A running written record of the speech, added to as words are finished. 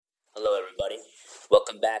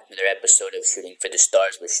back with another episode of Shooting for the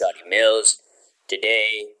Stars with Shotty Mills.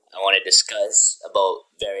 Today, I want to discuss about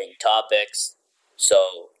varying topics.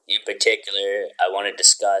 So, in particular, I want to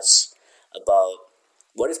discuss about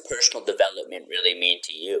what does personal development really mean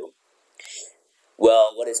to you?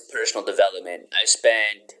 Well, what is personal development? I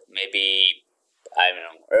spent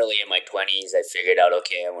early in my 20s, I figured out,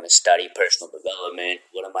 okay, I want to study personal development.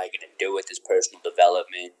 What am I going to do with this personal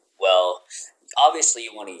development? Well, obviously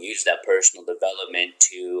you want to use that personal development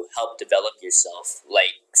to help develop yourself,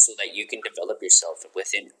 so that you can develop yourself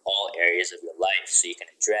within all areas of your life, so you can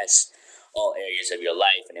address all areas of your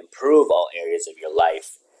life and improve all areas of your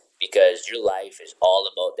life, because your life is all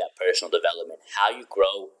about that personal development. How you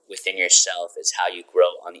grow within yourself is how you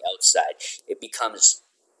grow on the outside. It becomes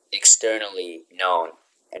externally known,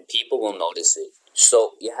 and people will notice it.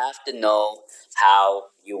 So you have to know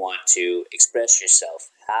how you want to express yourself,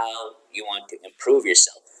 how you want to improve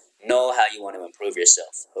yourself. Know how you want to improve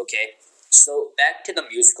yourself, okay? So back to the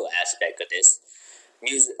musical aspect of this.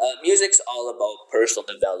 Music's all about personal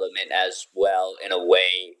development as well, in a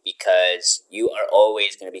way, because you are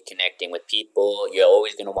always going to be connecting with people. You're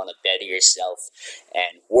always going to want to better yourself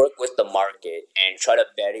and work with the market and try to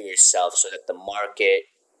better yourself so that the market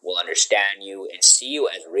will understand you and see you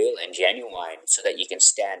as real and genuine, so that you can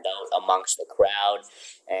stand out amongst the crowd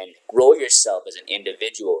and grow yourself as an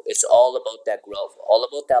individual. It's all about that growth, all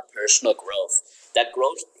about that personal growth. That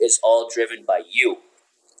growth is all driven by you.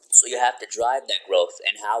 So you have to drive that growth.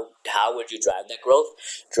 And how would you drive that growth?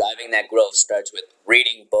 Driving that growth starts with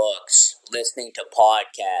reading books, listening to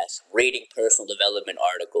podcasts, reading personal development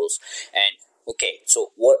articles. And okay,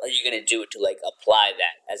 so what are you going to do to apply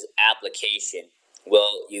that as application?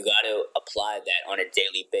 Well, you got to apply that on a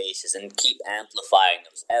daily basis and keep amplifying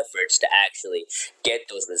those efforts to actually get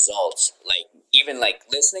those results. Even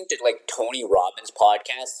listening to Tony Robbins'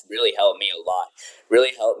 podcasts really helped me a lot.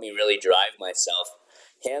 Really helped me really drive myself.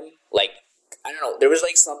 Him, I don't know, there was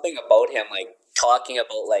something about him talking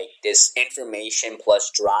about this information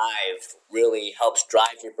plus drive really helps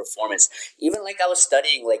drive your performance. Even I was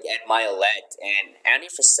studying Ed Milet and Andy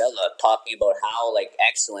Frisella talking about how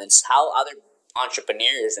excellence, how other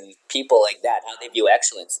entrepreneurs and people like that, how they view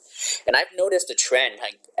excellence. And I've noticed a trend,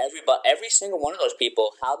 every single one of those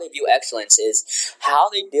people, how they view excellence is how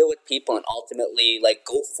they deal with people and ultimately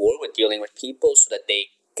go forward with dealing with people so that they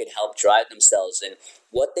could help drive themselves. And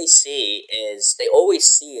what they see is they always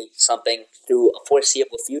see something through a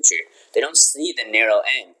foreseeable future. They don't see the narrow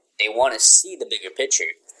end. They want to see the bigger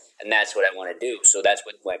picture. And that's what I want to do. So that's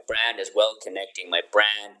with my brand as well, connecting my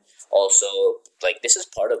brand. Also, this is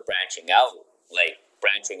part of branching out.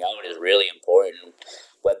 Branching out is really important,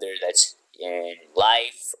 whether that's in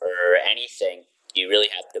life or anything. You really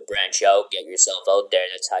have to branch out, get yourself out there.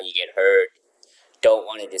 That's how you get heard. Don't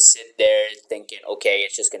want to just sit there thinking, okay,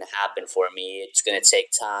 it's just going to happen for me. It's going to take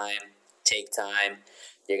time.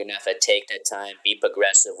 You're going to have to take that time, be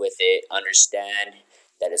progressive with it, understand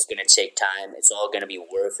that it's going to take time. It's all going to be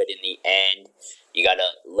worth it in the end. You got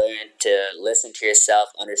to learn to listen to yourself,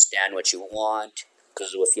 understand what you want.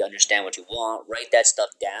 Because if you understand what you want, write that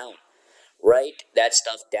stuff down. Write that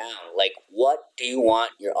stuff down. What do you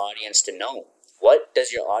want your audience to know? What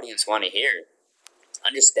does your audience want to hear?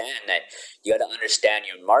 Understand that you got to understand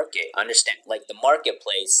your market. Understand, the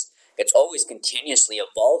marketplace, it's always continuously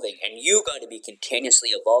evolving, and you got to be continuously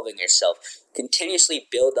evolving yourself. Continuously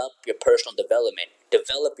build up your personal development.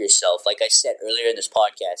 Develop yourself. Like I said earlier in this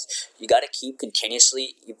podcast, you got to keep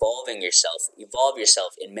continuously evolving yourself. Evolve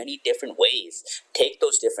yourself in many different ways. Take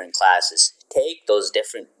those different classes.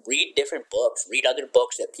 Read different books. Read other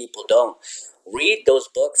books that people don't. Read those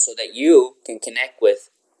books so that you can connect with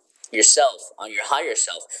yourself, on your higher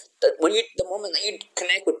self. The moment that you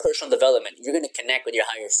connect with personal development, you're going to connect with your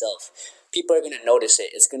higher self. People are going to notice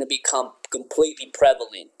it. It's going to become completely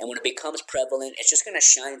prevalent. And when it becomes prevalent, it's just going to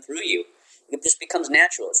shine through you. It just becomes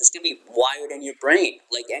natural. It's just going to be wired in your brain,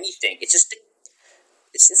 like anything. It's just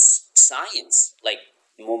science.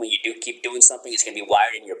 The moment you keep doing something, it's going to be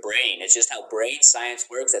wired in your brain. It's just how brain science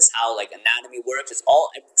works. That's how anatomy works. It's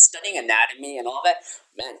all studying anatomy and all that.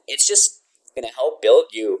 Man, it's just going to help build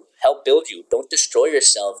you. Don't destroy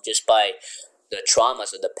yourself just by the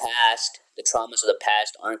traumas of the past. The traumas of the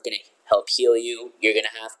past aren't going to help heal you. You're going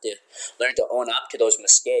to have to learn to own up to those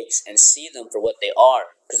mistakes and see them for what they are.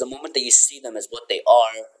 Because the moment that you see them as what they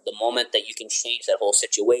are, the moment that you can change that whole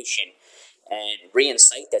situation and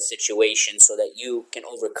re-incite that situation so that you can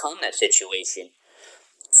overcome that situation.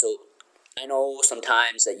 So I know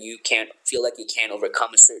sometimes that you can't feel like you can't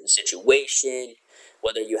overcome a certain situation,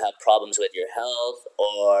 whether you have problems with your health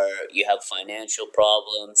or you have financial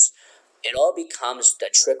problems. It all becomes a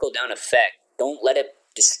trickle-down effect. Don't let it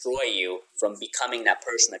destroy you from becoming that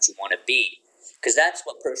person that you want to be. Because that's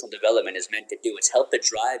what personal development is meant to do. It's help to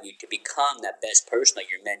drive you to become that best person that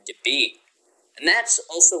you're meant to be. And that's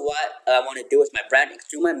also what I want to do with my branding.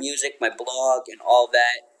 Through my music, my blog, and all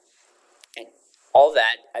that,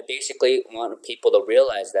 I basically want people to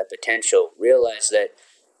realize that potential, realize that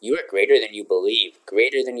you are greater than you believe,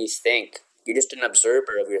 greater than you think. You're just an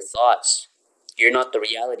observer of your thoughts. You're not the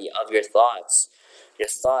reality of your thoughts. Your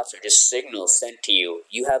thoughts are just signals sent to you.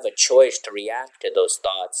 You have a choice to react to those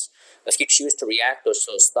thoughts. If you choose to react to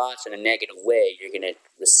those thoughts in a negative way, you're going to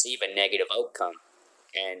receive a negative outcome.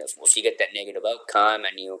 And if you get that negative outcome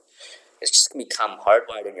it's just going to become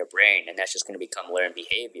hardwired in your brain, and that's just going to become learned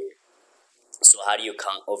behavior. So how do you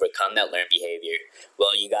overcome that learned behavior?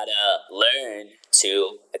 Well, you got to learn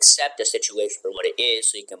to accept the situation for what it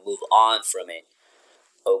is so you can move on from it.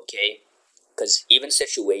 Okay? Because even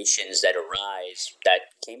situations that arise that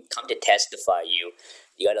come to testify you,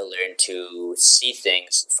 you got to learn to see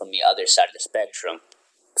things from the other side of the spectrum.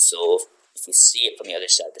 So if you see it from the other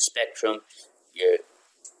side of the spectrum, you're...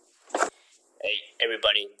 Hey,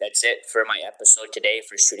 everybody, that's it for my episode today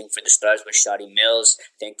for Shooting for the Stars with Shotty Mills.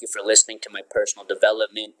 Thank you for listening to my personal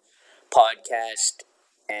development podcast,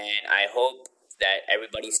 and I hope that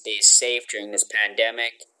everybody stays safe during this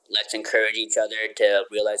pandemic. Let's encourage each other to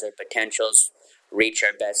realize our potentials, reach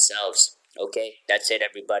our best selves. Okay, that's it,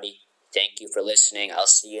 everybody. Thank you for listening. I'll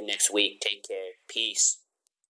see you next week. Take care. Peace.